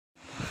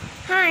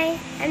Hi,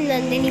 I'm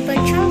Nandini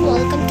Panchal.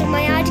 Welcome to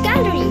my art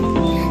gallery.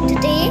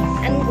 Today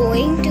I'm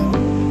going to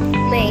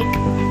make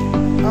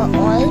a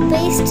oil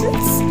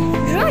pastels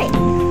drawing.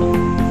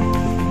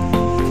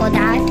 For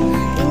that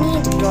we need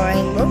a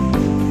drawing book,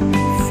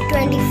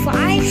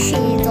 25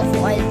 shades of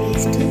oil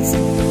pastels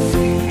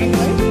and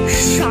one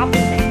sharp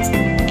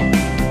pencil.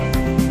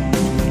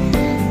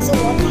 So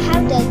what I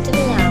have done till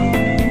now,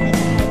 I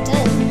have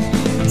done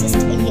just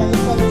a yellow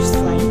color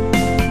slide.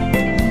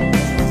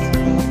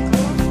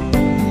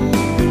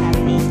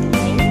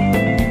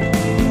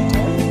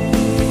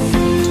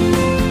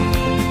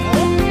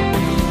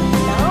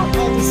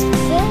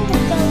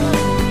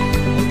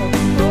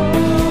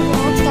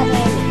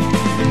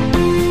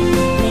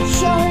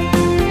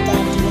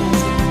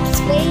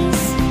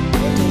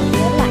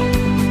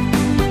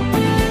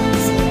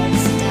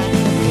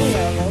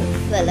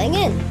 Filling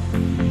in.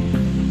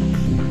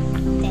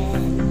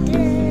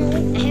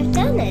 And I have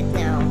done it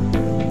now.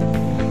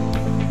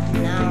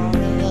 Now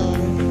we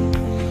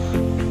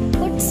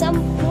will put some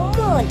more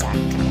dark color.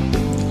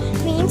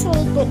 Means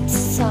we'll put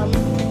some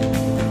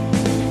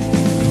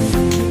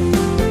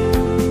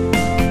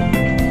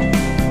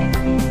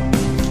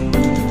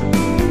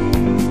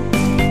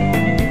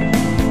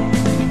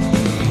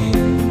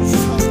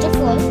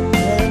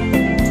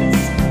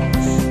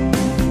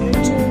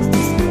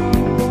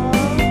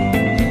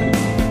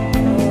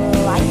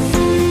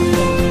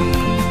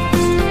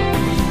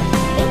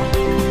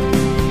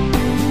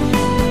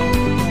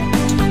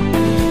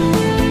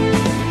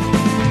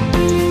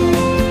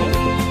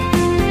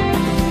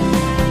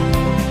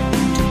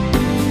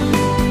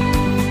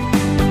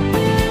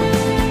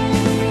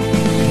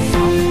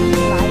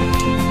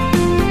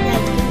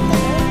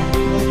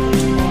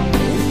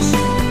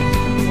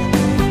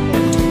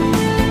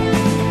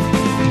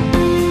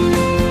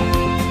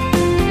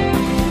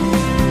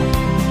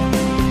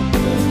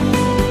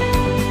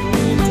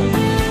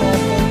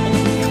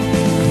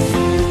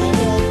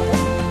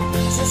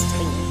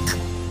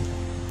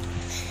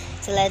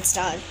So let's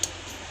start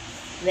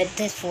with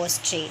the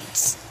first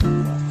shades.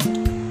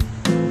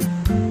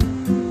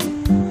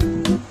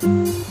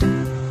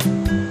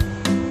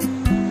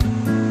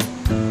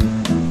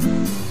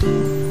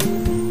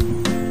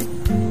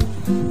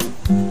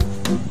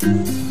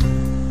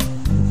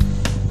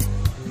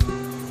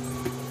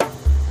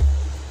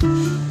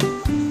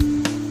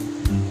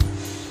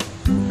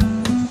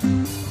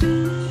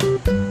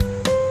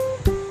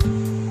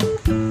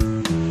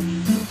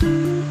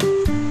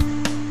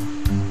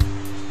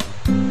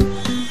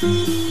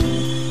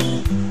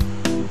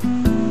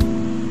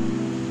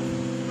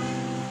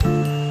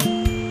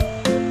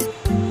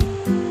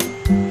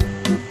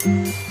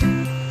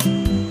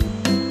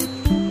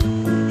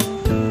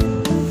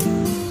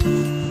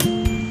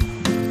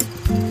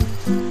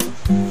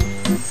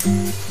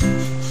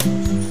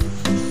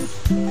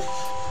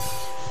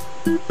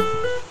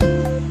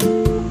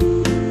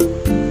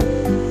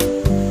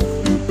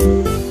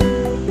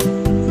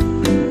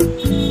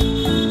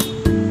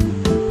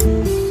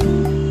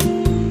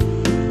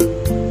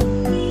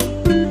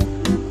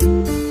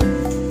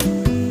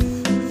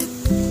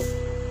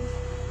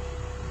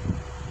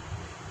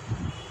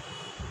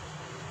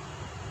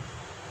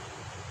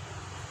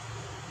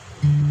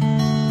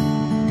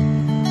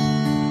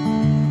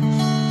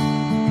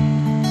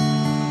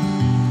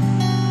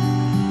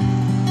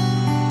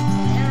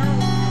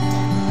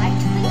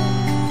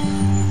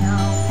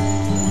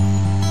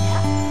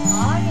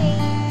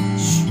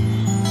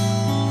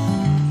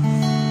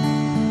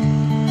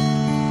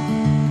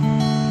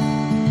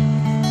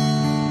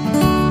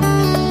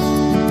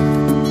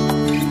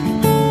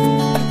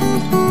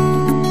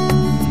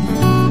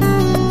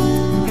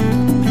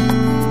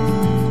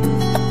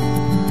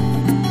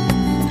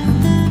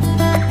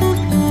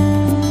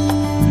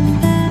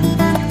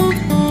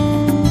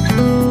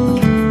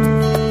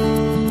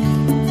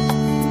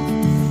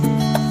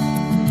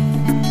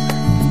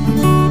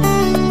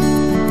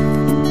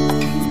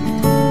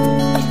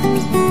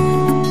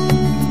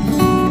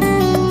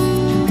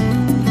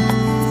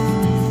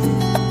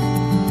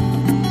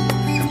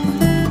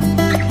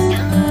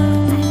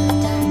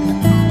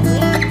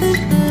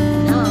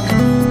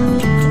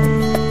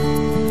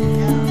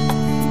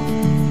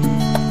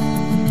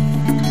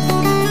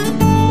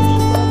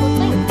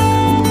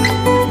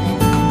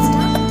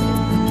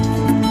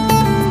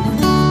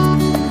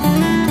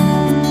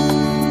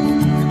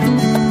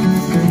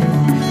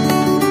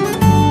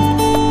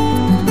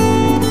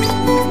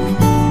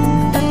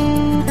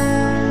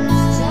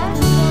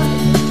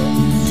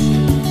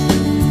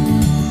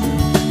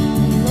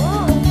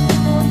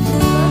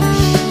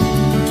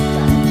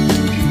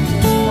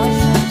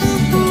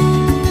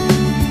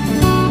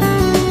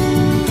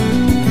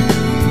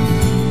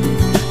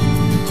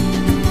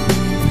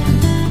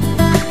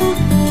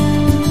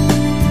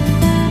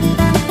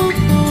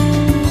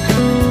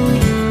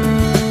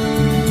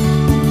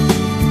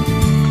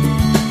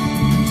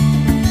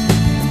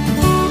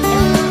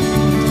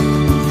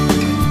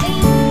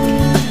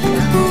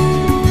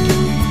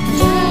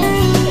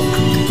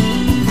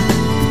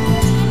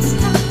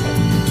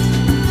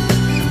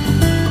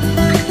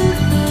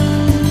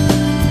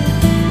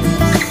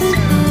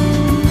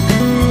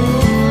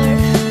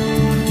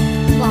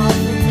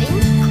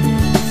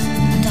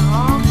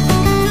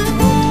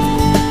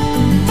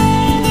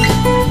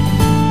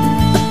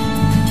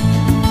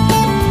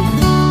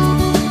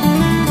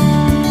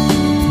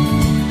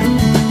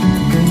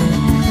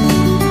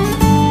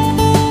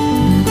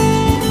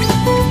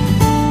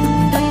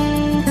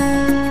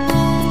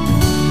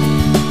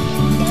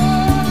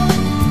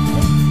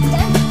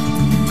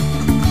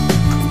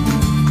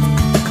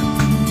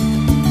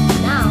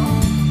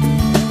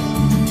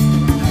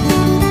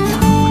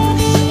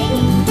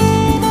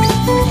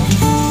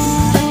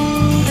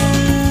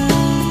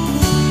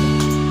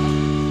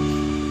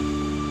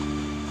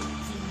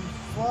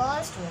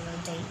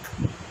 take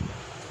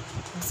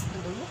this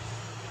blue.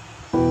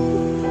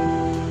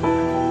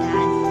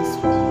 Add this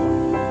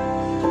blue.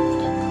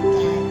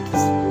 Add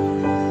this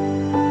blue.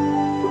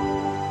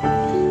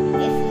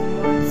 If you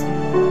want some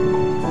more,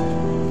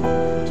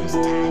 just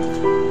add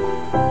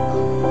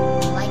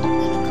light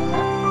green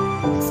color.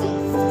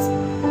 Besides this,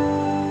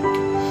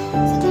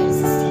 so there's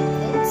a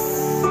sequence.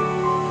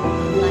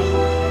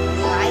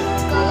 Light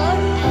color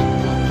and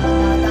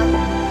dark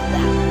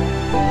black.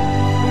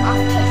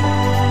 After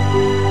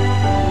you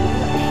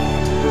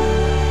add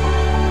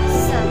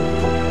some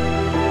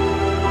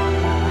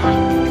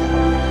black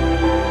color.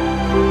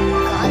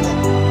 Got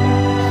it?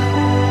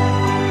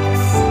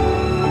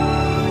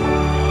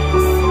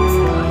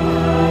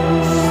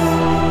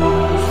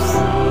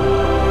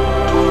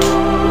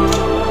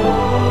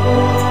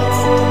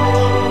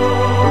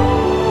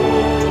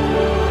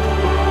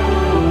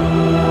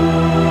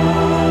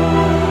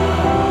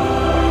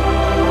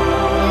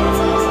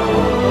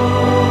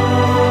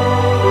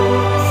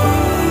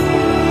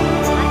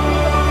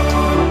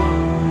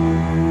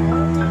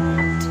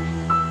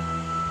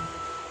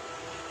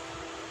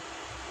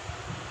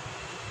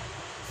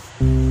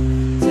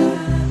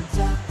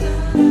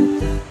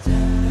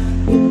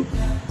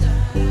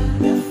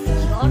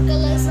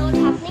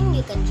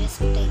 You can just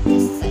take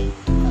this side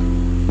to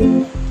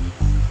come.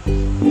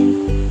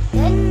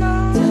 Then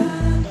now,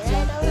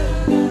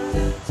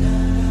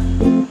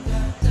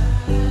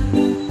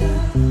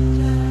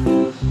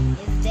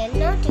 if then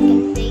not, you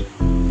can take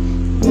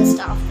just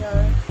after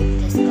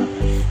this color.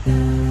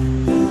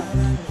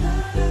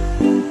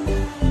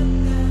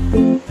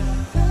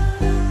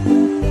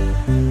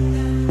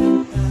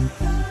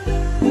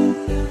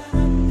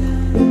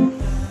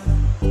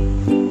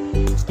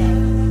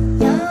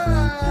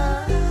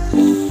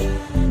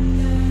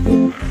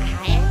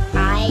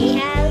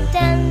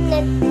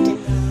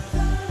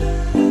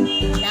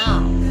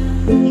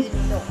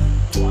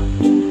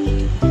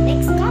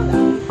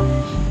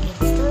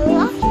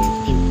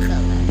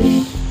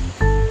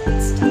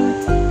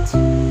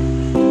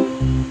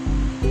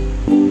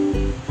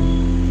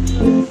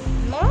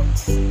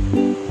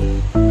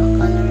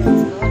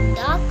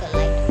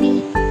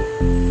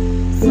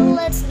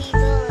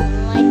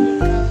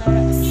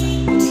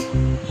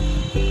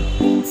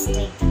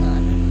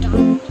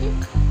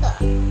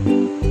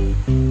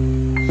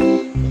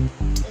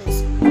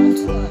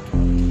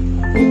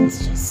 Let's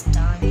just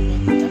start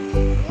with the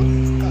blue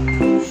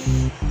color.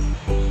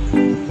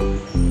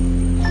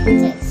 Like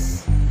this.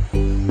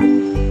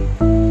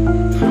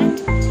 That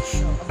will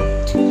show up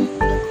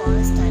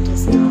because that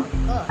is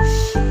darker.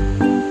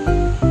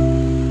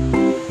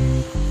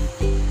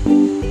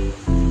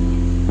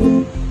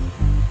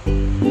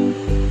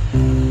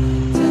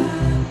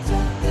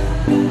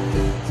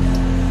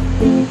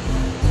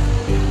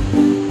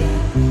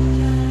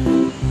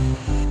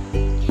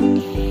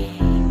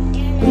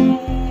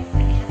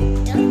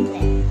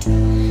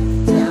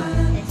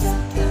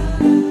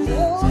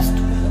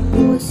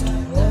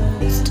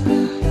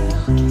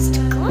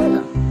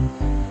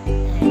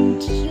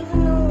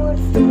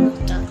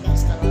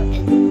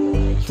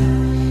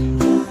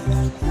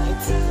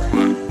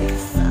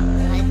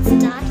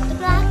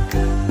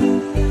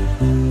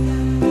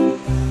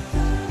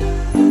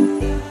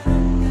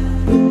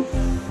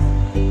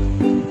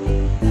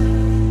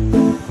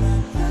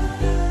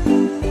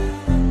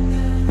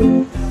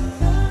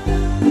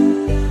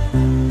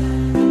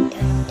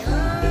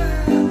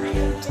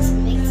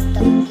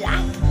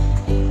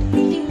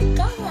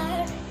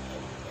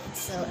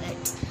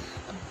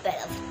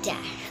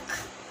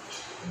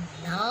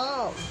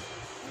 Now,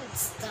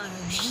 it's the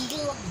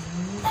real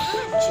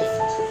magic.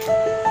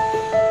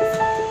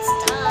 Let's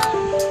start.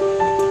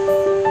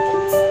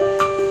 It's the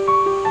real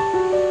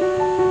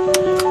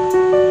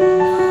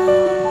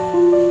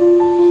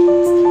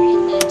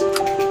magic.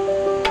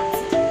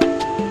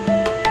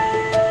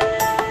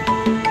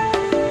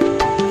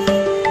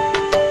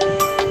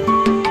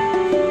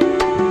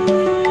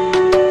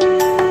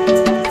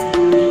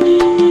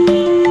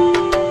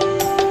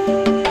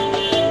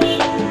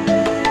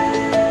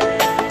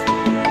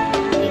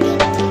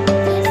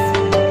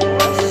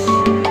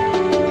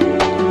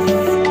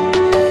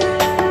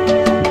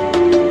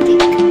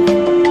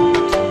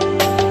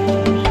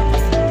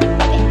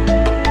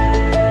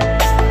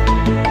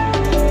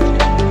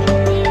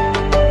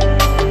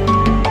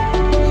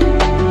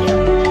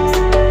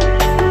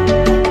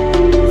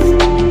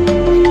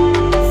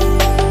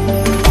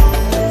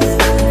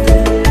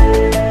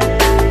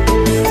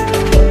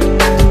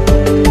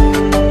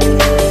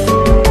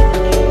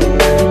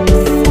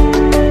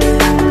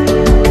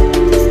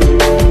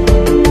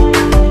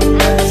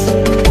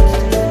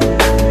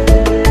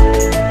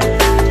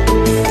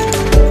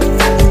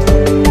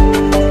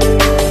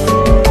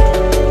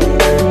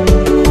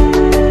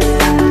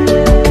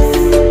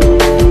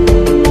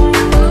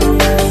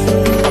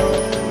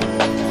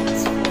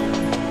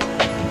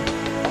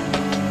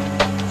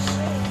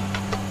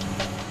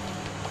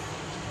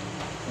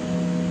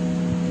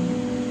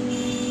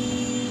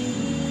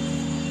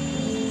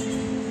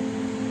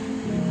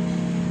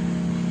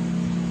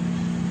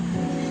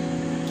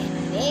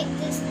 make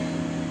this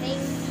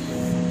thing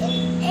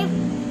in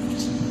every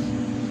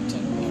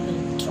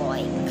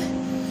drawing.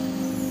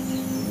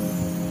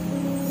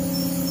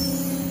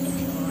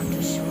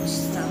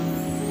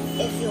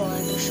 If you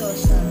want to show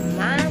some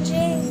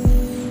magic,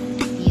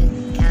 you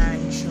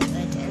can show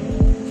it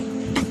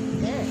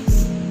in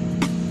this.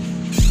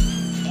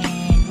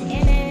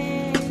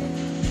 And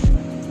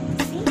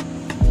see?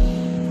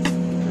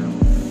 Now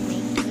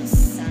make the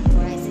sun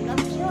rising up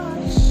here.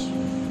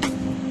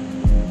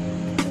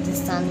 The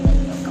sun will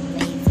look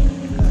amazing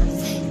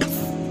because it's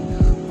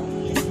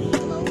obviously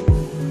low.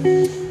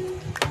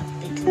 A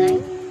big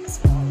line, a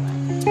small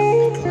line, a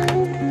big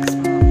line, a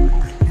small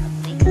line, a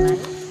big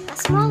line, a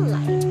small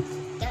line.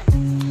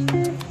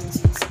 This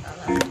is a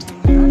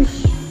rectangle.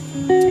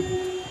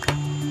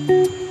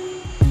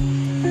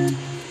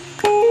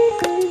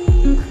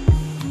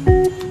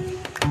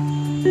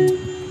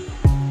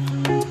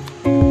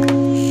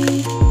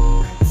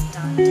 Let's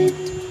start it.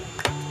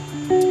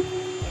 It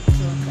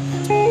looks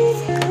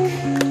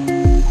amazing.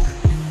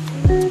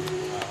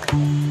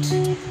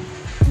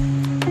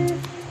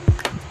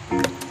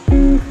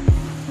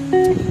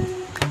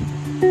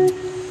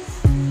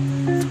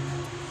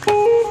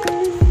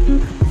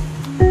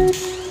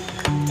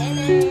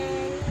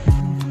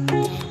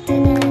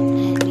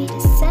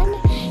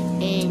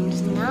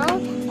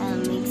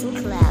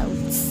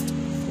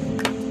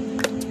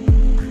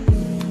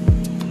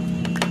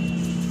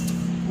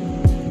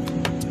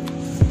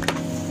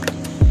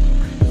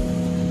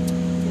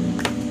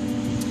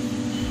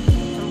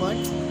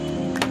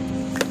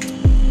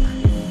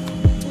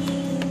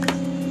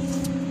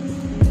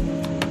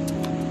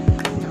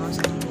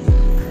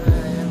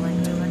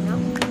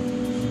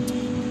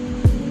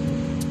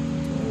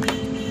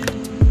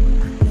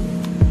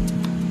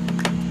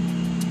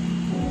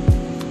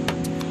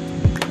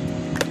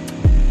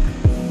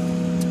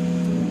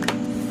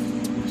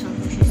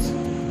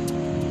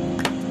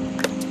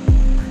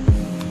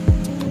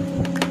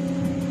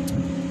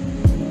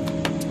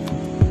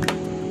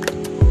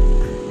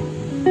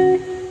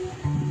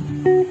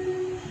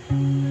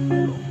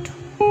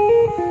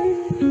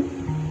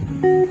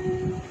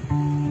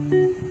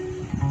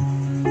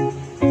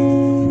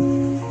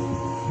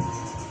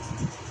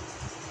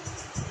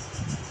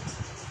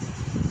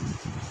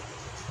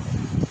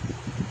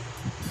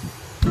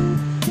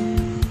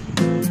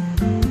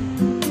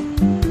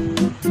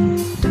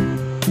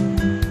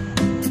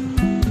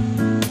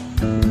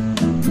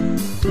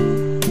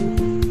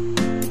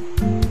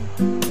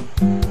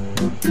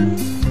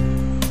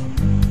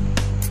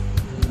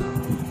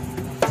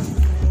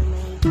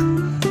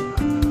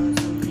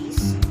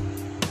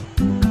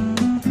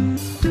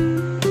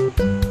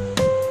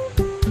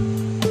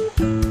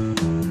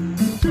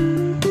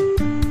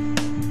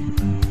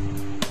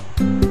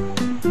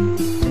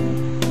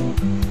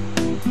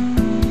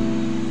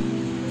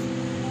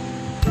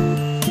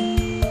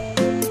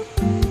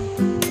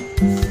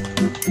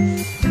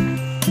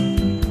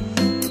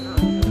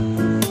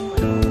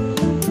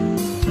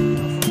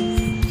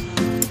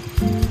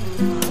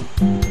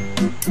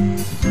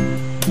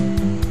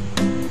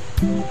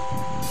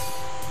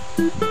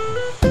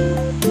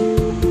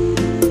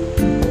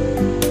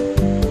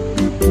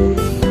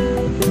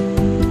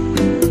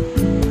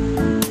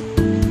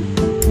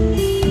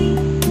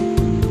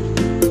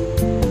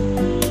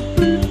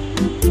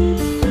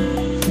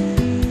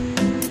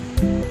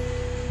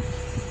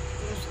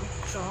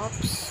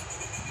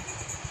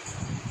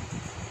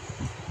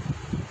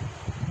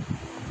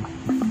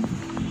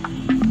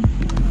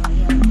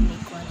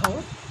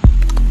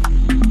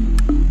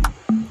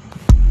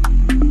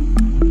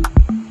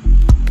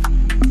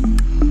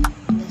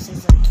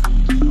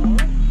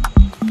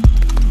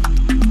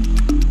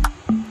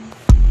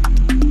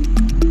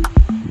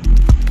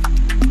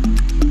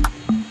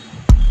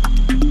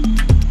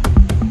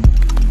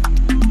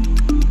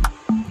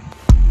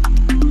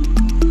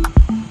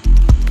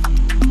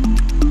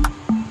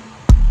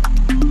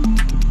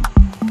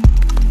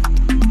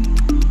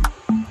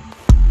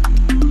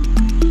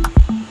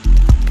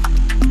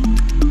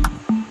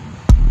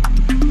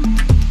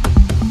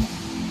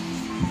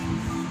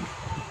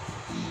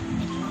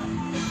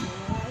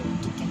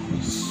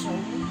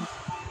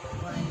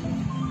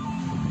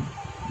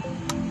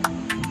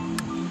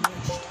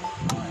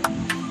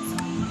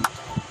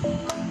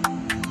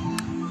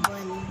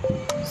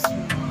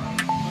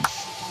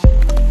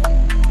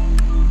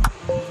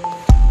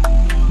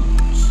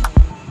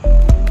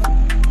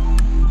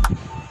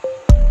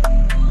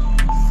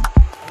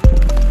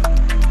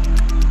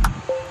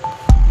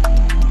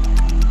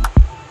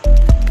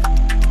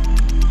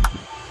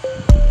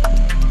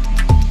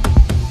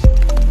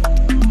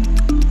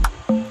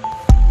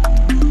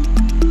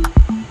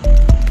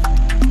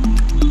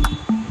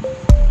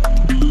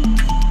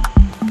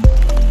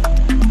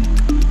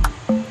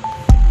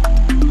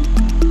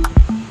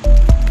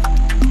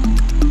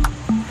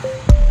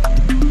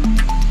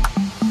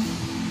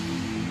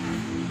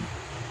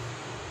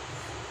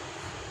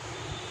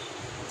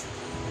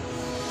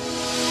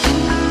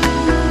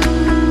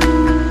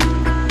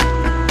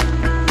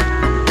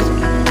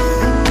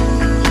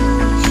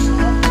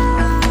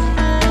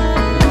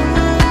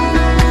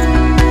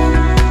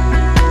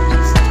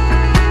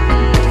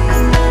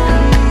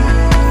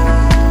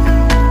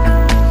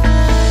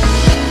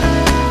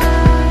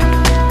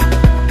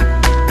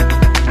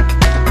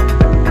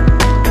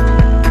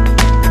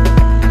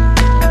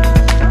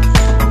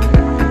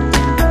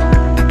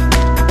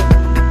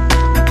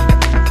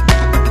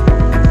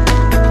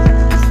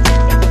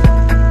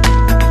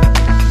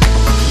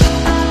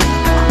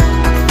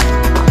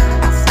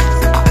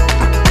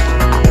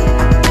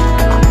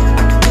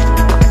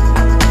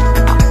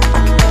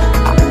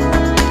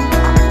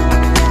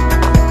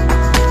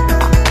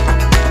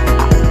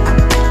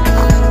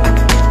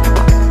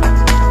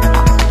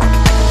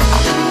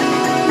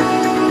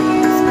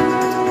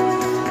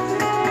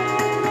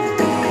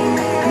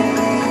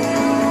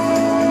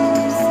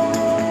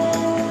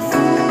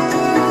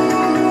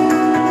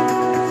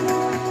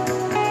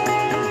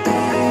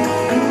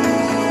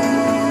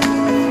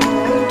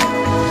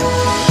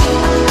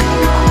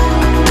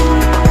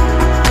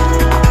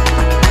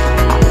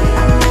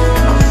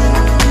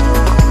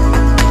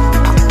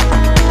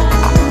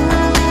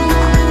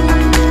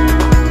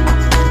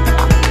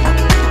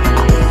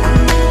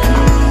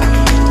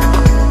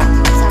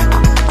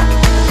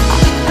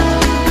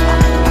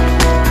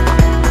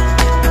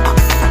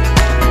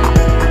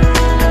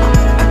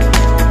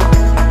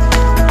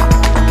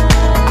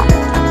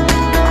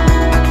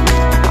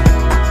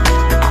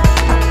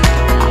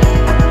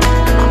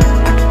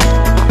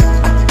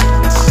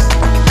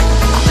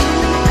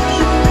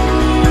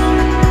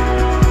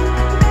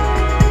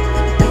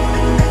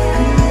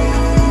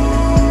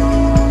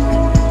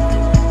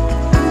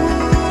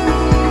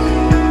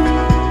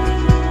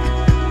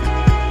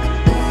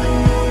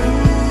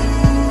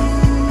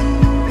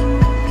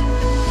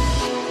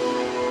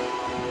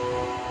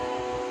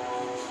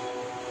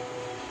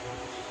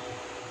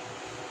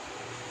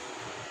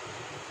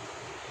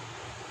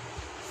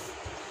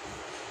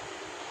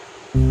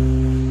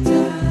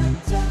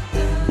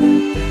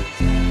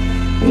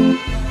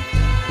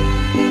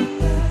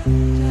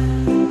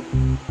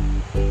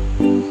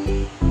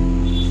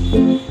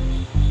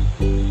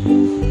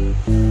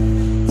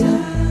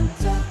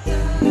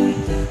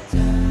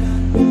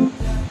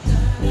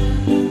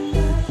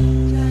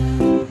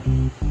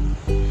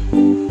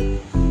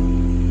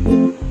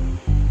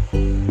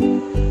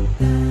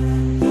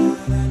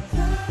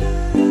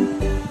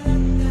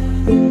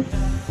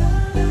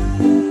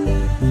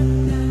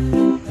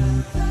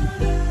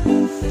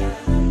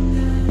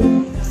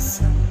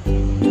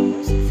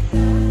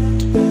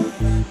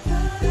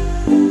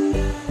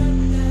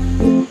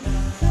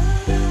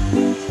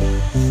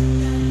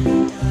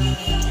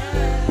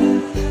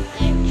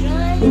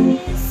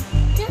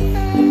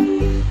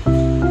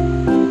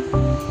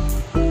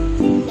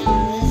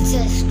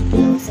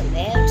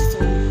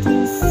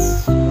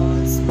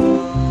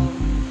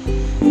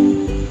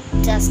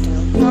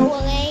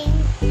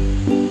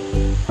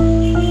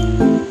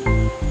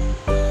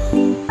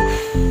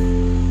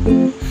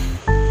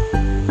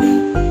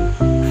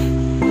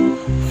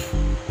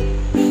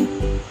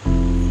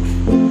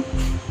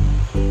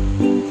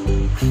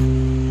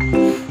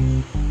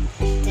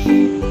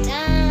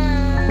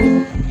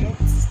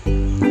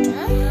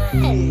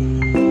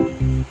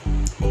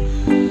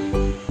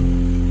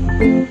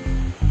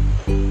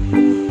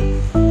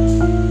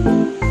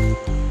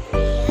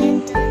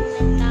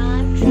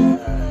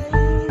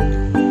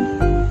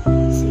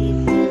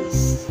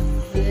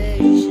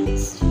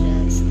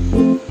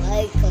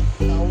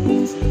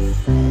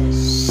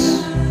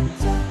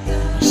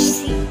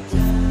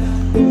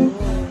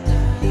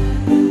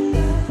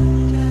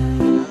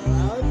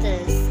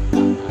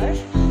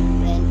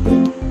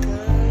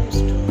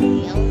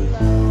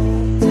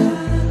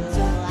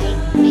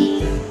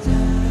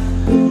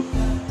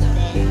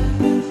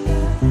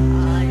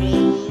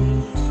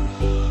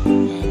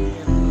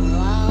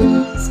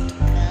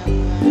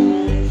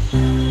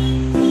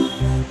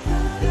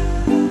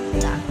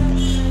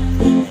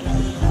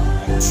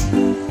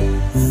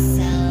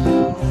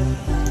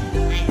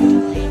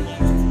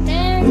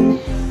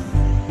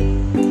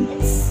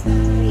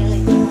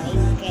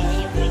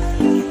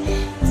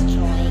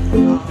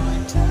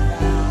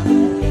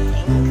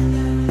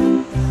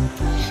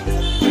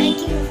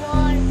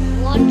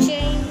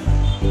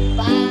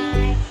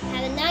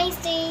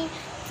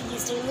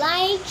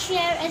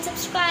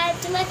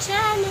 my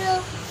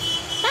channel.